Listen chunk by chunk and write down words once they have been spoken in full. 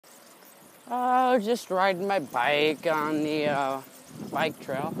Just riding my bike on the bike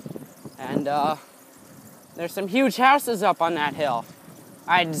trail. And there's some huge houses up on that hill.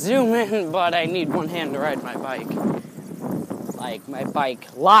 I'd zoom in, but I need one hand to ride my bike. Like, my bike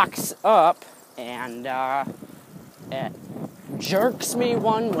locks up, and it jerks me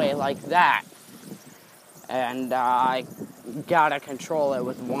one way like that. And I gotta control it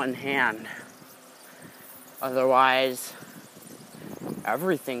with one hand. Otherwise,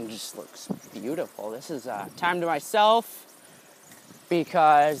 everything just looks beautiful. This is time to myself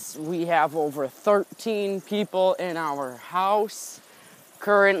because we have over 13 people in our house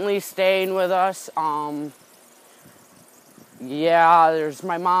currently staying with us. Yeah, there's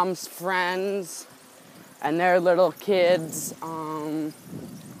my mom's friends and their little kids.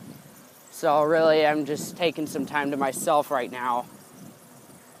 So really, I'm just taking some time to myself right now.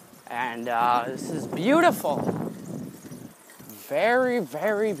 And this is beautiful. Very,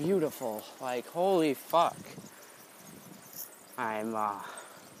 very beautiful. Like, holy fuck.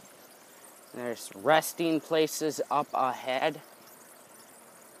 There's resting places up ahead.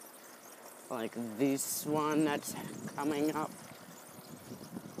 Like this one that's coming up.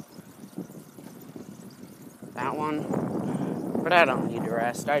 That one. But I don't need to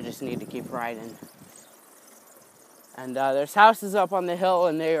rest. I just need to keep riding. And there's houses up on the hill,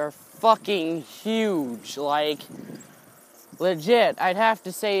 and they are fucking huge. Like, legit. I'd have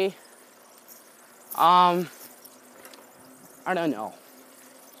to say, I don't know.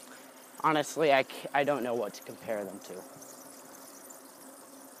 Honestly, I don't know what to compare them to.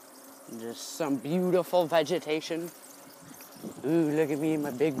 Just some beautiful vegetation. Ooh, look at me and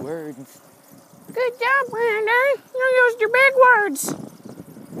my big words. Good job, Brandon. You used your big words.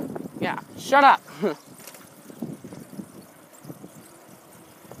 Yeah, shut up.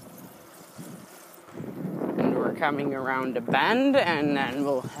 And we're coming around a bend, and then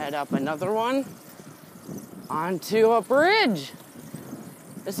we'll head up another one onto a bridge.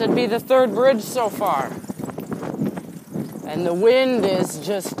 This would be the third bridge so far. And the wind is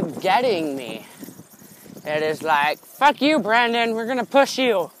just getting me. It is like, fuck you, Brandon, we're gonna push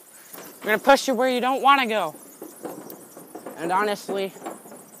you. We're gonna push you where you don't wanna go. And honestly,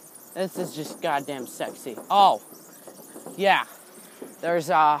 this is just goddamn sexy. Oh, yeah. There's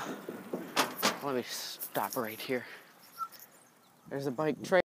let me stop right here. There's a bike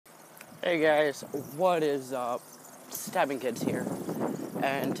trail. Hey guys, what is up? Stabbing Kids here.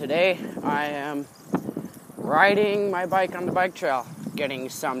 And today I am riding my bike on the bike trail, getting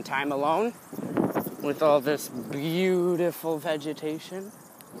some time alone with all this beautiful vegetation.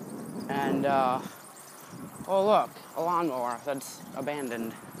 And, oh look, a lawnmower that's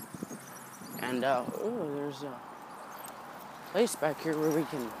abandoned. And, there's a place back here where we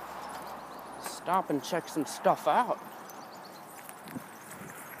can stop and check some stuff out.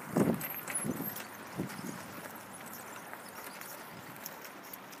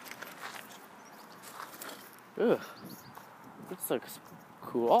 Ugh, this looks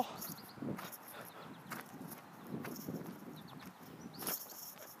cool.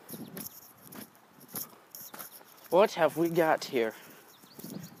 What have we got here?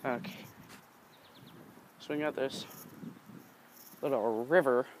 Okay. So we got this little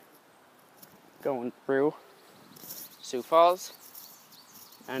river going through SiouxFalls.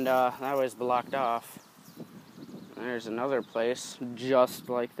 And that was blocked off. And there's another place just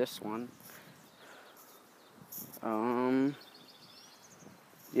like this one.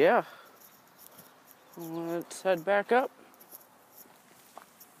 Yeah. Let's head back up.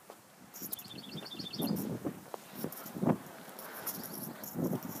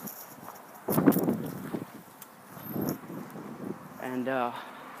 And,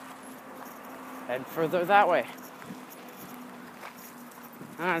 head further that way.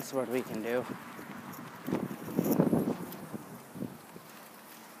 That's what we can do.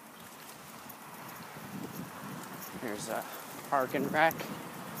 Here's a park and rec.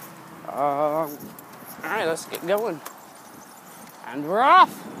 Alright, let's get going. And we're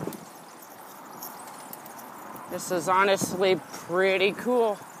off! This is honestly pretty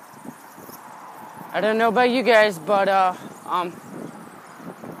cool. I don't know about you guys, but,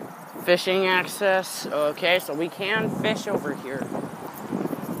 fishing access. Okay, so we can fish over here.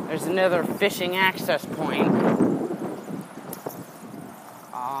 There's another fishing access point.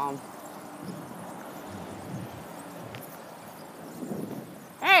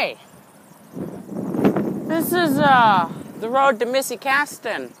 Hey! This is, the road to Missy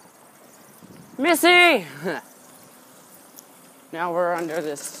Caston. Missy! Now we're under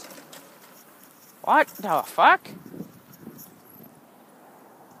this... What the fuck?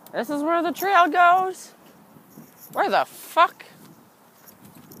 This is where the trail goes? Where the fuck?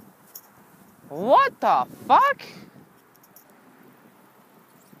 What the fuck?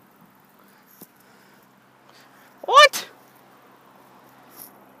 What?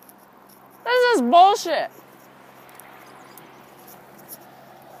 This is bullshit.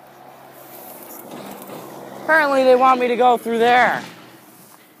 Apparently they want me to go through there.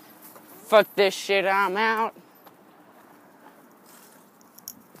 Fuck this shit, I'm out.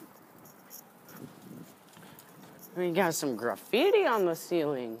 We got some graffiti on the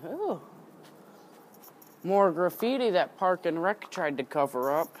ceiling. Ooh. More graffiti that Park and Rec tried to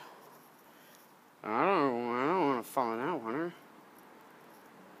cover up. I don't want to fall in that one.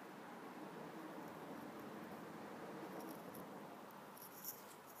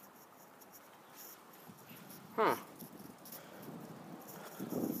 Huh.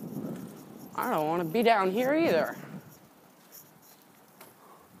 I don't want to be down here either.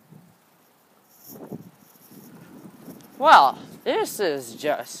 Well, this is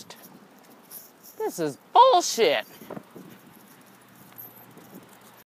bullshit.